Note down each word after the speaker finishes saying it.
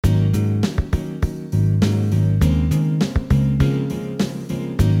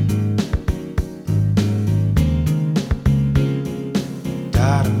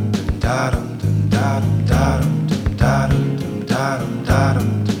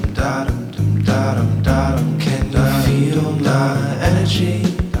Can you feel my energy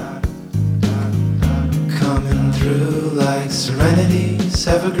coming through like serenity? It's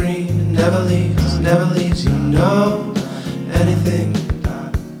evergreen, never leaves. You know anything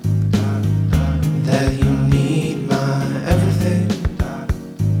that you need, my everything.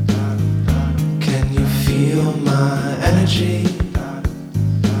 Can you feel my energy?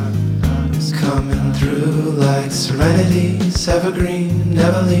 It's coming through like serenity. It's evergreen,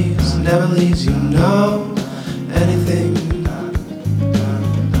 never leaves. You know anything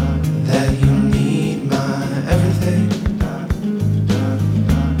that you need, my everything.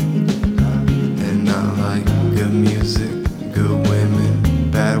 And I like good music, good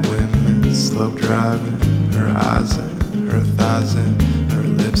women, bad women, slow driving, her eyes and her thighs and her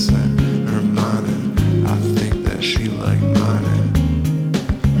lips and her mind, and I think that she like mine, and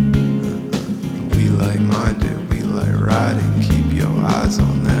we like minded, we like riding. Keep your eyes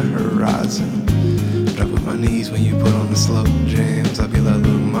on that horizon. Drop with my knees when you put on the slow jams. I be like,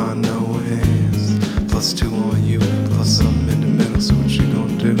 look, my no hands. +2 on you, plus something in the middle. So what you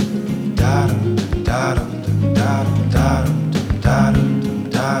gonna do? Da-dum, da-dum, da-dum, da-dum, da-dum,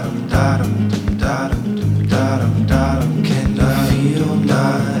 da-dum, da-dum, da-dum, da-dum, da-dum. Can you feel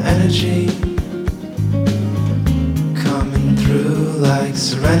my energy coming through like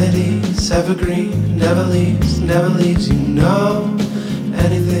serenity? It's evergreen, never leaves. You know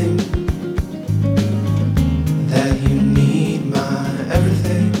anything that you need, my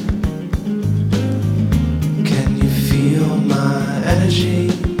everything. Can you feel my energy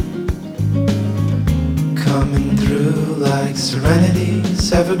coming through like serenity?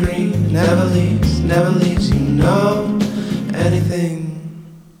 It's evergreen, never leaves. You know anything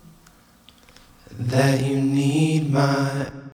that you need, my